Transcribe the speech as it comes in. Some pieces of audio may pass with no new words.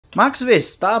Max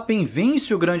Verstappen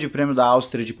vence o Grande Prêmio da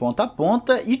Áustria de ponta a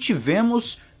ponta e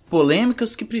tivemos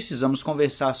polêmicas que precisamos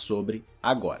conversar sobre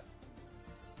agora.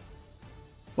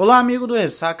 Olá amigo do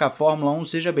Ressaca Fórmula 1,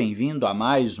 seja bem-vindo a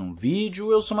mais um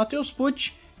vídeo, eu sou Matheus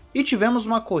Pucci e tivemos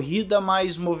uma corrida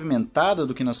mais movimentada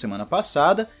do que na semana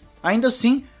passada, ainda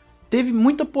assim teve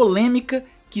muita polêmica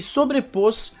que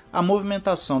sobrepôs a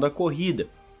movimentação da corrida.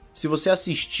 Se você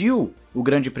assistiu o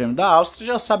Grande Prêmio da Áustria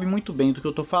já sabe muito bem do que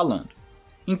eu estou falando.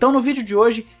 Então no vídeo de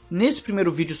hoje, nesse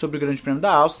primeiro vídeo sobre o Grande Prêmio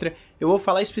da Áustria, eu vou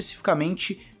falar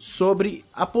especificamente sobre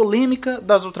a polêmica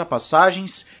das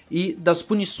ultrapassagens e das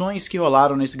punições que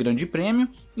rolaram nesse Grande Prêmio,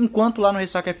 enquanto lá no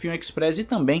Ressaca F1 Express e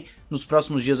também nos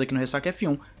próximos dias aqui no Ressaca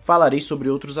F1 falarei sobre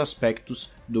outros aspectos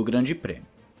do Grande Prêmio.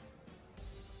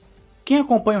 Quem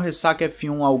acompanha o Ressaca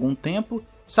F1 há algum tempo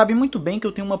sabe muito bem que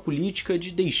eu tenho uma política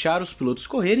de deixar os pilotos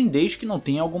correrem desde que não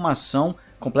tenha alguma ação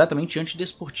completamente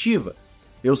antidesportiva.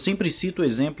 Eu sempre cito o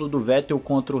exemplo do Vettel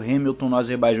contra o Hamilton no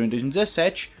Azerbaijão em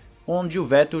 2017, onde o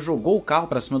Vettel jogou o carro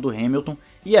para cima do Hamilton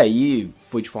e aí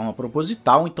foi de forma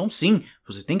proposital, então sim,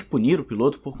 você tem que punir o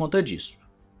piloto por conta disso.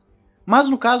 Mas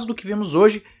no caso do que vimos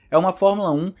hoje, é uma Fórmula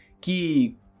 1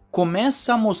 que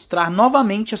começa a mostrar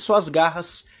novamente as suas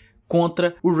garras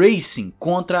contra o racing,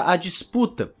 contra a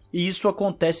disputa, e isso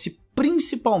acontece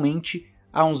principalmente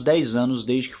há uns 10 anos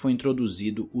desde que foi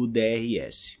introduzido o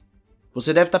DRS.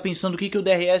 Você deve estar pensando o que o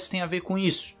DRS tem a ver com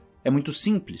isso. É muito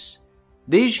simples.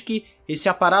 Desde que esse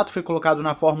aparato foi colocado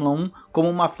na Fórmula 1 como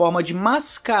uma forma de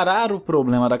mascarar o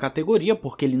problema da categoria,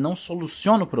 porque ele não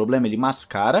soluciona o problema, ele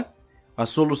mascara. A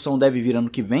solução deve vir ano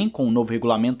que vem, com um novo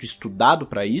regulamento estudado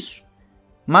para isso.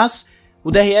 Mas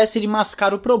o DRS ele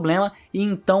mascara o problema e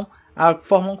então a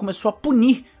Fórmula 1 começou a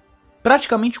punir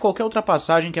praticamente qualquer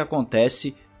ultrapassagem que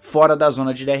acontece fora da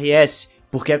zona de DRS,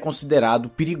 porque é considerado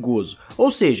perigoso.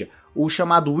 Ou seja, o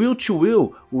chamado wheel to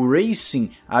wheel, o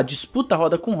racing, a disputa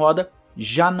roda com roda,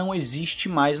 já não existe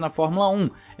mais na Fórmula 1.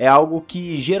 É algo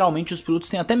que geralmente os pilotos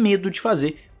têm até medo de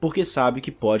fazer, porque sabe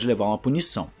que pode levar uma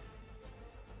punição.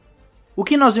 O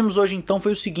que nós vimos hoje então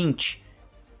foi o seguinte: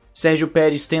 Sérgio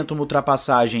Pérez tenta uma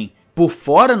ultrapassagem por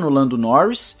fora no Lando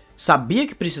Norris, sabia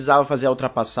que precisava fazer a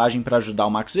ultrapassagem para ajudar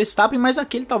o Max Verstappen, mas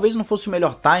aquele talvez não fosse o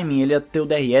melhor timing, ele ia ter o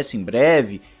DRS em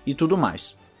breve e tudo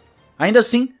mais. Ainda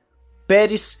assim,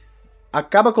 Pérez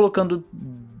acaba colocando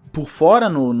por fora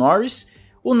no Norris,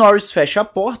 o Norris fecha a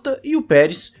porta e o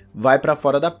Pérez vai para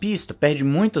fora da pista, perde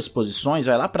muitas posições,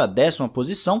 vai lá para a 10ª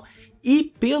posição e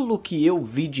pelo que eu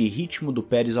vi de ritmo do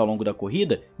Pérez ao longo da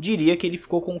corrida, diria que ele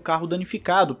ficou com o carro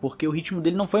danificado, porque o ritmo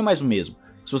dele não foi mais o mesmo.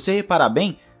 Se você reparar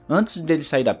bem, antes dele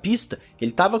sair da pista,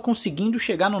 ele estava conseguindo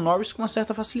chegar no Norris com uma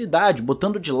certa facilidade,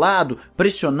 botando de lado,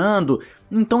 pressionando,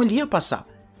 então ele ia passar.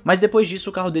 Mas depois disso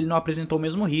o carro dele não apresentou o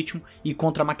mesmo ritmo e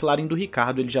contra a McLaren do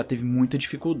Ricciardo ele já teve muita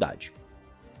dificuldade.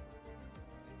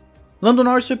 Lando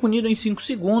Norris foi punido em 5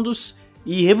 segundos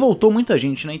e revoltou muita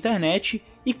gente na internet,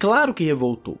 e claro que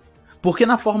revoltou. Porque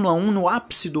na Fórmula 1, no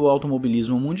ápice do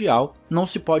automobilismo mundial, não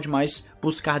se pode mais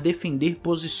buscar defender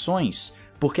posições,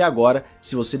 porque agora,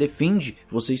 se você defende,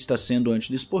 você está sendo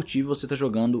antidesportivo, você está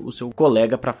jogando o seu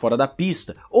colega para fora da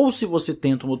pista. Ou se você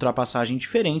tenta uma ultrapassagem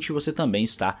diferente, você também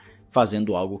está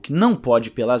fazendo algo que não pode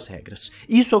pelas regras.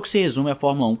 Isso é o que se resume a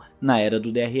Fórmula 1 na era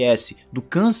do DRS, do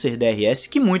câncer DRS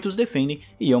que muitos defendem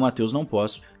e eu, Matheus, não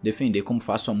posso defender como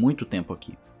faço há muito tempo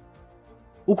aqui.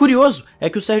 O curioso é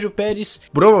que o Sérgio Pérez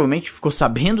provavelmente ficou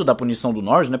sabendo da punição do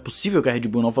Norris, não é possível que a Red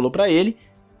Bull não falou para ele,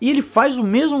 e ele faz o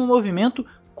mesmo movimento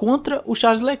contra o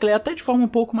Charles Leclerc, até de forma um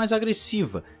pouco mais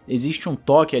agressiva. Existe um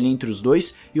toque ali entre os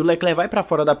dois e o Leclerc vai para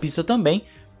fora da pista também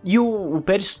e o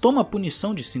Pérez toma a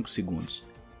punição de 5 segundos.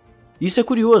 Isso é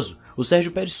curioso, o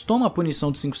Sérgio Pérez toma a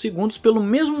punição de 5 segundos pelo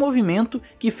mesmo movimento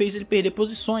que fez ele perder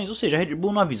posições, ou seja, a Red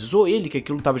Bull não avisou ele que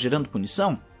aquilo estava gerando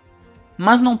punição?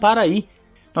 Mas não para aí,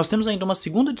 nós temos ainda uma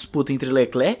segunda disputa entre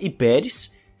Leclerc e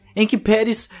Pérez, em que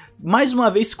Pérez mais uma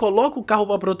vez coloca o carro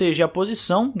para proteger a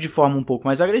posição de forma um pouco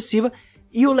mais agressiva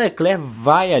e o Leclerc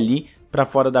vai ali para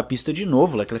fora da pista de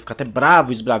novo, o Leclerc fica até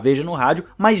bravo, esbraveja no rádio,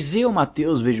 mas eu,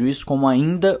 Matheus, vejo isso como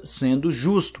ainda sendo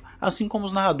justo, assim como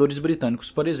os narradores britânicos,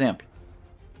 por exemplo.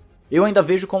 Eu ainda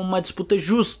vejo como uma disputa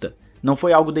justa, não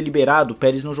foi algo deliberado, o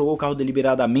Pérez não jogou o carro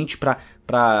deliberadamente para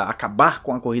acabar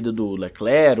com a corrida do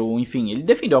Leclerc, ou enfim, ele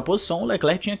defendeu a posição, o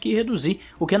Leclerc tinha que reduzir,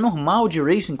 o que é normal de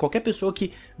racing, qualquer pessoa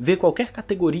que vê qualquer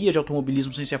categoria de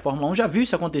automobilismo sem ser a Fórmula 1 já viu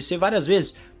isso acontecer várias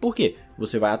vezes. Por quê?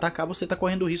 Você vai atacar, você está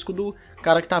correndo o risco do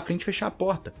cara que está à frente fechar a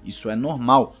porta, isso é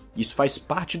normal, isso faz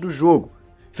parte do jogo.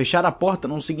 Fechar a porta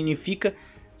não significa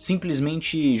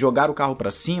simplesmente jogar o carro para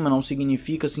cima, não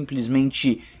significa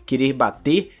simplesmente querer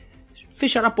bater.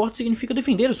 Fechar a porta significa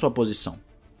defender a sua posição.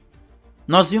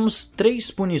 Nós vimos 3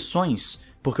 punições,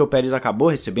 porque o Pérez acabou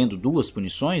recebendo 2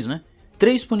 punições, né?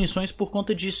 3 punições por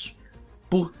conta disso,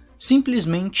 por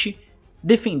simplesmente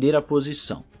defender a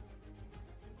posição.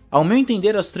 Ao meu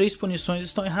entender, as 3 punições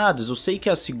estão erradas. Eu sei que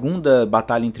a segunda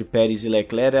batalha entre Pérez e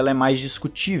Leclerc ela é mais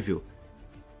discutível,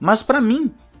 mas para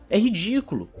mim é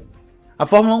ridículo. A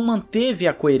Fórmula 1 manteve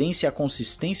a coerência e a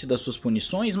consistência das suas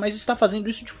punições, mas está fazendo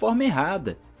isso de forma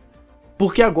errada.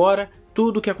 Porque agora,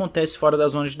 tudo o que acontece fora da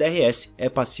zona de DRS é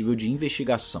passível de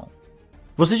investigação.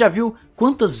 Você já viu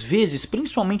quantas vezes,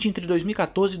 principalmente entre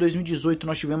 2014 e 2018,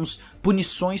 nós tivemos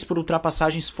punições por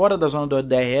ultrapassagens fora da zona do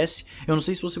DRS? Eu não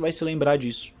sei se você vai se lembrar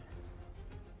disso.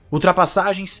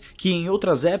 Ultrapassagens que em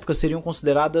outras épocas seriam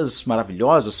consideradas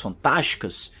maravilhosas,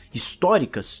 fantásticas,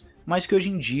 históricas, mas que hoje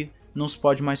em dia não se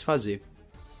pode mais fazer.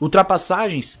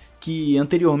 Ultrapassagens que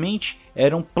anteriormente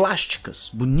eram plásticas,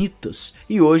 bonitas,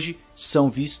 e hoje são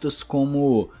vistas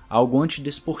como algo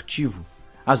antidesportivo.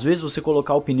 Às vezes você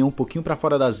colocar o pneu um pouquinho para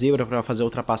fora da zebra para fazer a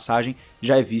ultrapassagem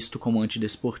já é visto como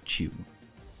antidesportivo.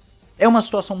 É uma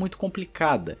situação muito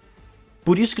complicada.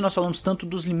 Por isso que nós falamos tanto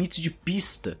dos limites de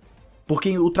pista,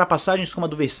 porque ultrapassagens como a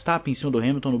do Verstappen em cima do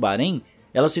Hamilton no Bahrein,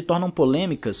 elas se tornam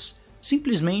polêmicas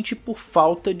simplesmente por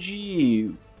falta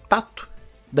de tato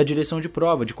da direção de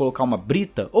prova, de colocar uma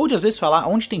brita, ou de às vezes falar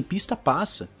onde tem pista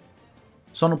passa.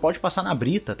 Só não pode passar na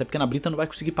brita, até porque na brita não vai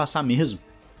conseguir passar mesmo.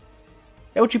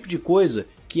 É o tipo de coisa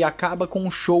que acaba com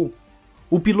o show.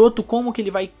 O piloto, como que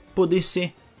ele vai poder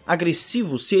ser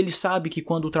agressivo se ele sabe que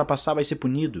quando ultrapassar vai ser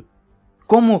punido?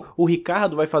 Como o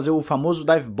Ricardo vai fazer o famoso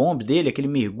dive bomb dele, aquele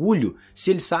mergulho, se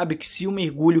ele sabe que se o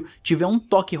mergulho tiver um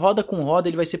toque roda com roda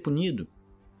ele vai ser punido?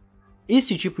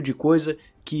 Esse tipo de coisa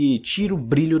que tira o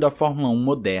brilho da Fórmula 1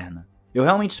 moderna. Eu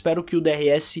realmente espero que o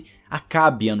DRS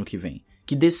acabe ano que vem,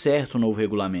 que dê certo o novo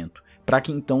regulamento, para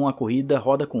que então a corrida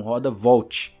roda com roda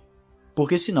volte.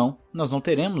 Porque senão nós não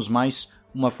teremos mais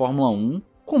uma Fórmula 1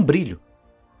 com brilho.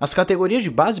 As categorias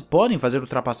de base podem fazer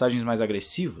ultrapassagens mais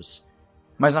agressivas,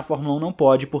 mas na Fórmula 1 não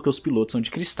pode porque os pilotos são de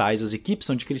cristais, as equipes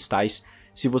são de cristais.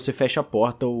 Se você fecha a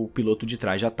porta, o piloto de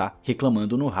trás já está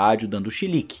reclamando no rádio, dando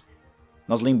chilique.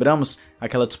 Nós lembramos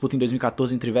aquela disputa em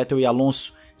 2014 entre Vettel e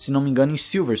Alonso, se não me engano em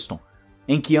Silverstone,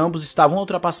 em que ambos estavam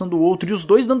ultrapassando o outro e os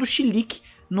dois dando chilique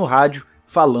no rádio,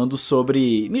 falando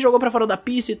sobre me jogou pra fora da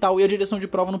pista e tal, e a direção de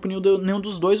prova não puniu nenhum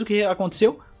dos dois. O que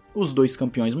aconteceu? Os dois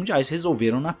campeões mundiais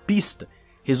resolveram na pista,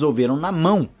 resolveram na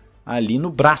mão, ali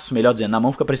no braço, melhor dizendo, na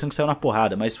mão fica parecendo que saiu na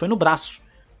porrada, mas foi no braço.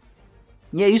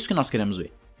 E é isso que nós queremos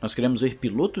ver. Nós queremos ver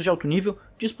pilotos de alto nível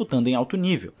disputando em alto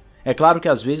nível. É claro que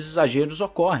às vezes exageros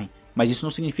ocorrem, mas isso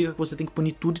não significa que você tem que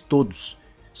punir tudo e todos.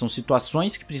 São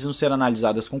situações que precisam ser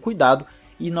analisadas com cuidado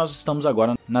e nós estamos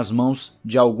agora nas mãos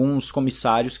de alguns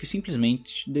comissários que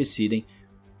simplesmente decidem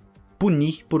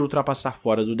punir por ultrapassar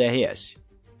fora do DRS.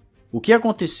 O que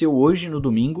aconteceu hoje no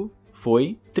domingo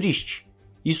foi triste.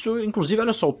 Isso, inclusive,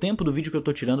 olha só o tempo do vídeo que eu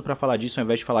estou tirando para falar disso ao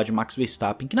invés de falar de Max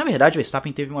Verstappen, que na verdade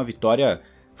Verstappen teve uma vitória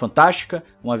fantástica,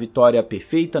 uma vitória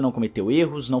perfeita, não cometeu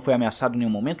erros, não foi ameaçado em nenhum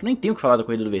momento. Nem tenho o que falar da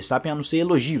corrida do Verstappen a não ser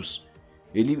elogios.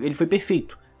 Ele foi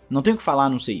perfeito. Não tenho o que falar a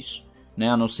não ser isso. Né?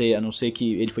 A não ser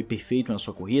que ele foi perfeito na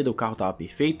sua corrida, o carro estava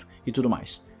perfeito e tudo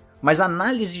mais. Mas a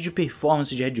análise de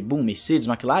performance de Red Bull, Mercedes,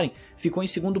 McLaren ficou em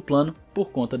segundo plano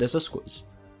por conta dessas coisas.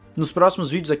 Nos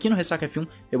próximos vídeos aqui no Ressaca F1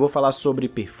 eu vou falar sobre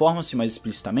performance mais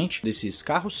explicitamente desses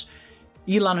carros.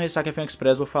 E lá no Ressaca F1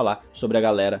 Express vou falar sobre a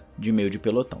galera de meio de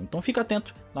pelotão. Então fica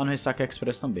atento lá no Ressaca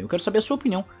Express também. Eu quero saber a sua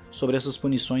opinião sobre essas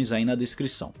punições aí na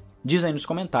descrição. Diz aí nos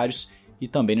comentários e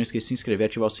também não esqueça de se inscrever e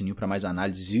ativar o sininho para mais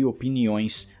análises e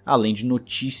opiniões, além de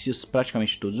notícias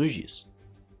praticamente todos os dias.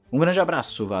 Um grande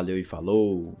abraço, valeu e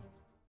falou!